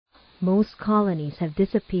most colonies have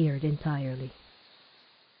disappeared entirely.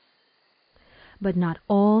 But not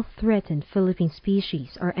all threatened Philippine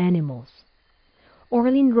species are animals.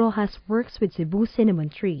 Orlin Rojas works with Cebu cinnamon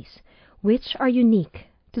trees, which are unique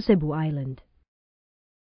to Cebu Island.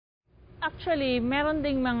 Actually, meron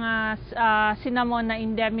ding mga cinnamon na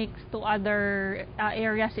endemic to other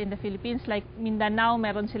areas in the Philippines. Like Mindanao,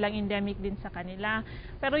 meron silang endemic din sa kanila.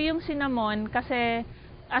 Pero yung cinnamon, kasi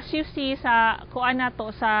as you see sa kuan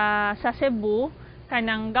nato sa Cebu,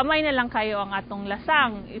 kanang gamay na lang kayo ang atong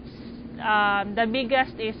lasang. It's the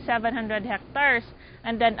biggest is 700 hectares.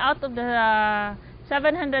 And then out of the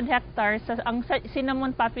 700 hectares, ang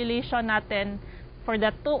cinnamon population natin for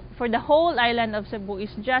the whole island of Cebu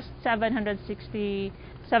is just 763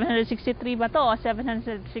 ba to, o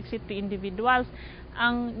 763 individuals.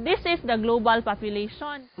 This is the global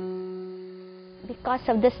population. Because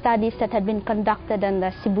of the studies that had been conducted on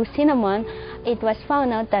the Cebu cinnamon, it was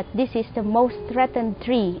found out that this is the most threatened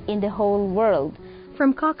tree in the whole world.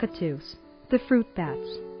 From cockatoos, the fruit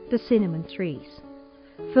bats, to cinnamon trees,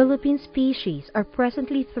 Philippine species are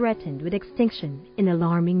presently threatened with extinction in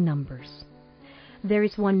alarming numbers. There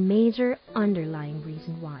is one major underlying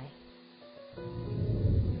reason why.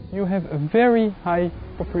 You have a very high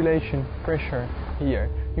population pressure here.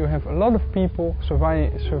 You have a lot of people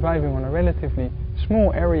surviving on a relatively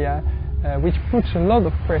small area, which puts a lot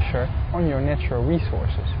of pressure on your natural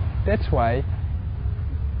resources. That's why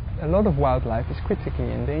a lot of wildlife is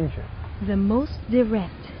critically endangered. The most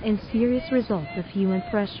direct and serious result of human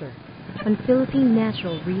pressure on Philippine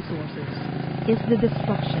natural resources is the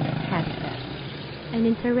destruction of habitats and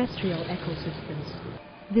in terrestrial ecosystems.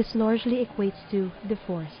 This largely equates to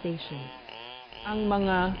deforestation. Ang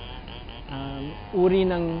mga uri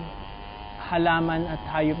ng halaman at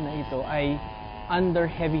hayop na ito ay under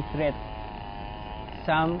heavy threat.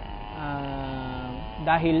 Some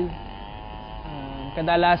dahil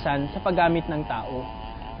kadalasan sa paggamit ng tao.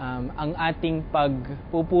 Ang ating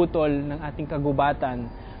pagpuputol ng ating kagubatan,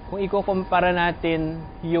 kung ikukumpara natin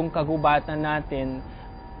yung kagubatan natin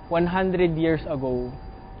 100 years ago,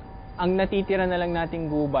 ang natitira na lang nating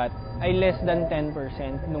gubat ay less than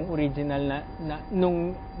 10% nung original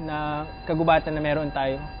na kagubatan na meron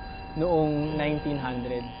tayo noong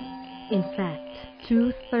 1900. In fact,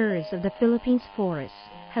 2/3 of the Philippines forests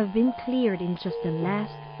have been cleared in just the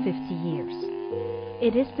last 50 years.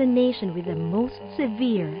 It is the nation with the most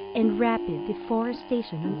severe and rapid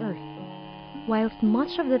deforestation on Earth. Whilst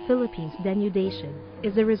much of the Philippines' denudation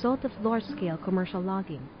is the result of large-scale commercial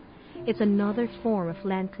logging, it's another form of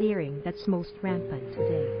land clearing that's most rampant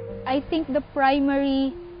today. I think the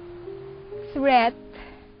primary threat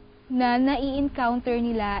na nai-encounter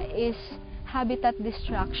nila is habitat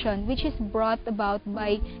destruction, which is brought about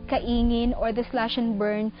by kaingin or the slash and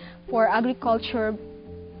burn for agriculture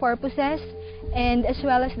purposes, and as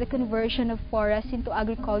well as the conversion of forests into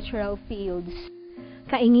agricultural fields.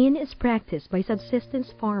 Kaingin is practiced by subsistence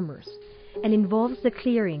farmers and involves the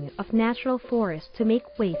clearing of natural forests to make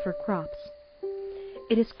way for crops.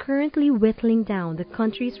 It is currently whittling down the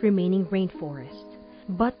country's remaining rainforest,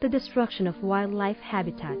 but the destruction of wildlife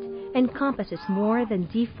habitat encompasses more than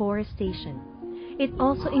deforestation. It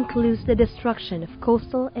also includes the destruction of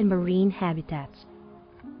coastal and marine habitats.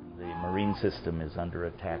 The marine system is under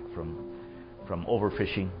attack from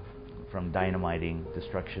overfishing, from dynamiting,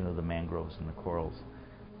 destruction of the mangroves and the corals.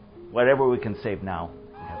 Whatever we can save now,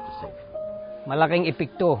 we have to save. Malaking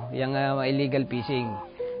epekto yung illegal fishing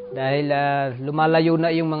dahil lumalayo na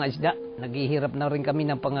yung mga isda. Naghihirap na rin kami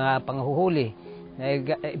ng panghuhuli dahil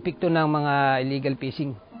epekto ng mga illegal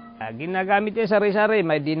fishing. Ginagamit yung sari-sari,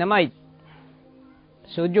 may dynamite,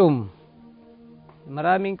 sodium,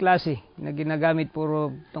 maraming klase na ginagamit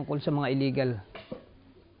puro tungkol sa mga illegal.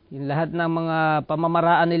 Yung lahat ng mga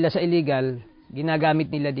pamamaraan nila sa illegal,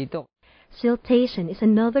 ginagamit nila dito. Siltation is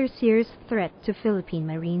another serious threat to Philippine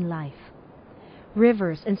marine life.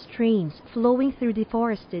 Rivers and streams flowing through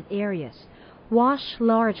deforested areas wash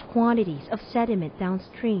large quantities of sediment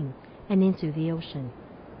downstream and into the ocean.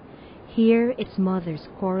 Here it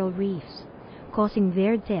smothers coral reefs, causing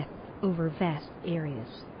their death over vast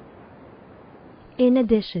areas. In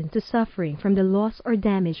addition to suffering from the loss or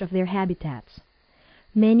damage of their habitats,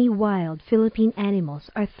 many wild Philippine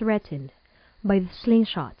animals are threatened by the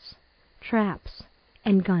slingshots, traps,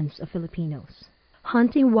 and guns of Filipinos.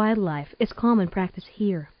 Hunting wildlife is common practice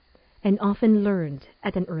here and often learned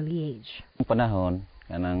at an early age. Ang panahon,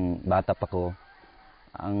 kanang bata pa ko,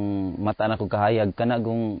 ang mata na ko kahayag,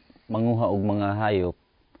 kanagong manguha og mga hayop,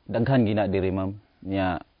 daghan gina diri ma'am.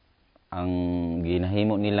 Nya, ang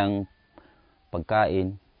ginahimo nilang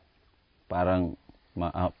pagkain, parang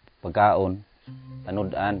pagkaon,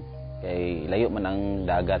 tanudan, kay layo man ang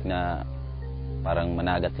dagat nga parang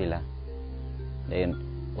managat sila. Dayon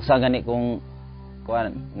usa gani kung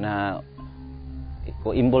kuan na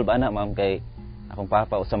ko involve ana ma'am kay akong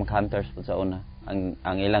papa usa mag hunters pud sa una.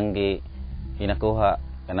 Ang ilang ginakuha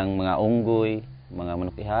kanang mga unggoy, mga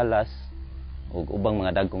manok ihalas ug ubang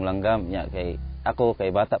mga dagkong langgam nya kay ako kay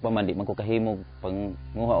bata pa man di man ko kahimog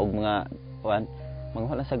panguha og mga kuan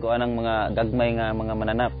manguha lang sa guanang mga gagmay nga mga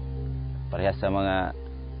mananap parehas sa mga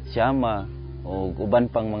siyama o uban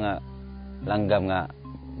pang mga langgam nga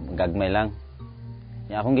gagmay lang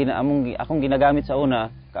nya akong ginagamit sa una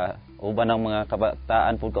uban ng mga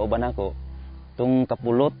kabataan pud kauban ako tung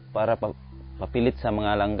kapulot para papilit sa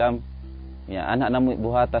mga langgam nya ana na mo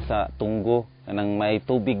buhata sa tunggo kanang may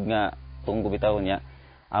tubig nga tunggo bitaw nya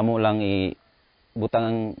amo lang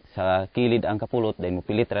butang sa kilid ang kapulot dahil mo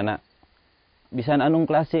pilit ra na bisan anong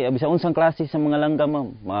klase bisan unsang klase sa mga langgam ma'am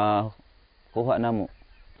makuha na mo.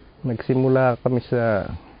 Nagsimula kami sa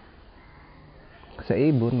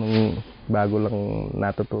ibon nung bago lang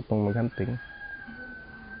natututong maghunting.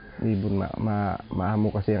 Ibon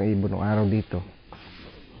maamo kasi ang ibon ng araw dito.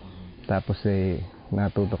 Tapos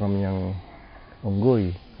natuto kami ng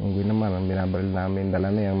unggoy naman ang binabaril namin, dala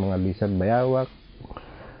na yung mga lisad bayawak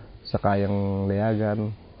sa kayang layagan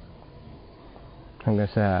hanggang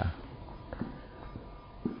sa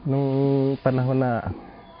nung panahon na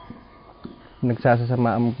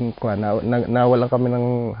nagsasasama ang nawalan kami ng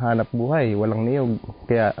hanap buhay, walang niyog,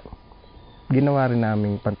 kaya ginawa rin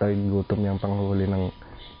namin pantawid gutom yung panghuli ng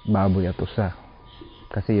baboy at usa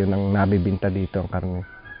kasi yun ang nabibinta dito ang karne.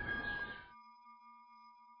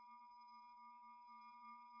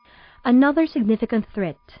 Another significant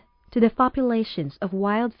threat to the populations of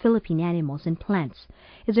wild Philippine animals and plants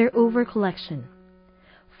is their overcollection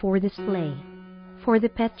for display, for the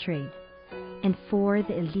pet trade, and for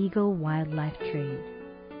the illegal wildlife trade.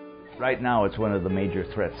 Right now, it's one of the major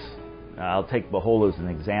threats. I'll take Bohol as an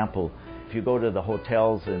example. If you go to the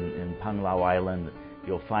hotels in Panglao Island,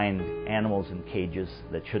 you'll find animals in cages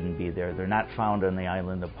that shouldn't be there. They're not found on the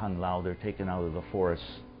island of Panglao. They're taken out of the forests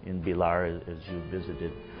in Bilar, as you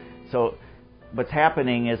visited. So what's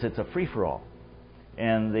happening is it's a free-for-all.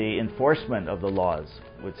 And the enforcement of the laws,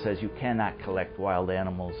 which says you cannot collect wild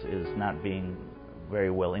animals, is not being very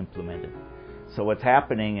well implemented. So what's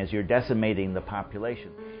happening is you're decimating the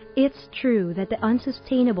population. It's true that the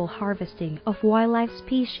unsustainable harvesting of wildlife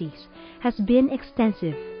species has been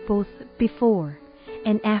extensive both before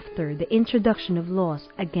and after the introduction of laws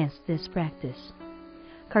against this practice.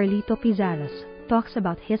 Carlito Pizarras talks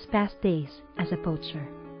about his past days as a poacher.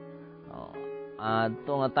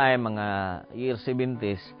 Ito nga tayo mga year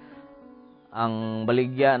 70s, ang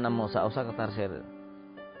baligya na mo sa usa ka tarsier,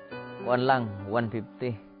 kuan lang, 150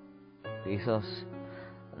 pesos.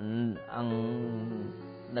 Ang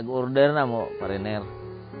nag-order na mo, pariner.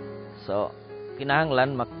 So,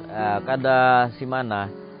 kinahanglan, kada simana,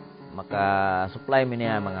 maka-supply mo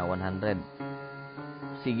niya mga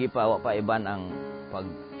 100. Sige pa, pa iban ang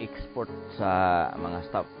pag-export sa mga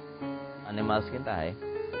stock animals kinta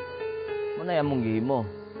muna among gihimo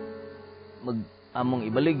among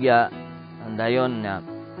ibaligya ang dayon na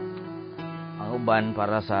ang uban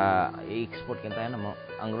para sa i-export kinta na mo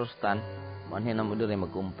ang rostan manhin na mo diri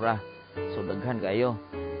magkumpra so daghan kayo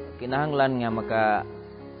kinahanglan nga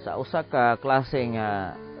sa usa ka klase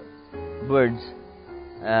nga birds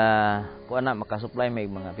kuha na makasupply may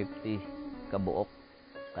mga 50 ka buok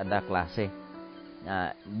kada klase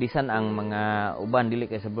bisan ang mga uban dili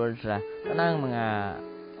kay sa birds ra tanang mga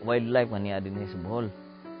wildlife man niya din sa Bohol.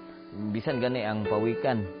 Bisan gani ang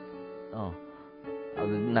pawikan.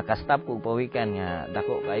 Nakastop ko pawikan nga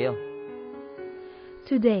dako kayo.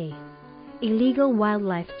 Today, illegal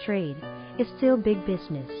wildlife trade is still big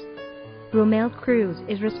business. Romel Cruz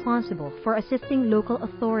is responsible for assisting local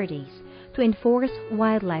authorities to enforce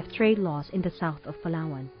wildlife trade laws in the south of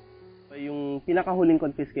Palawan. Yung pinakahuling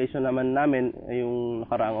confiscation naman namin ay yung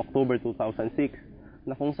nakaraang October 2006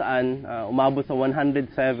 na kung saan umabot sa 107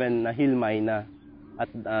 na hillmay na at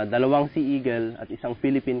 2 sea eagle at isang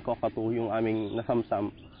Philippine cockatoo yung aming nasamsam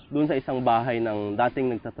doon sa isang bahay ng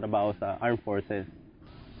dating nagtatrabaho sa armed forces.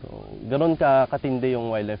 So, ganoon katindi yung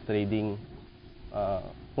wildlife trading.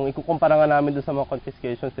 Kung ikukumpara nga namin doon sa mga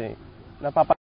confiscations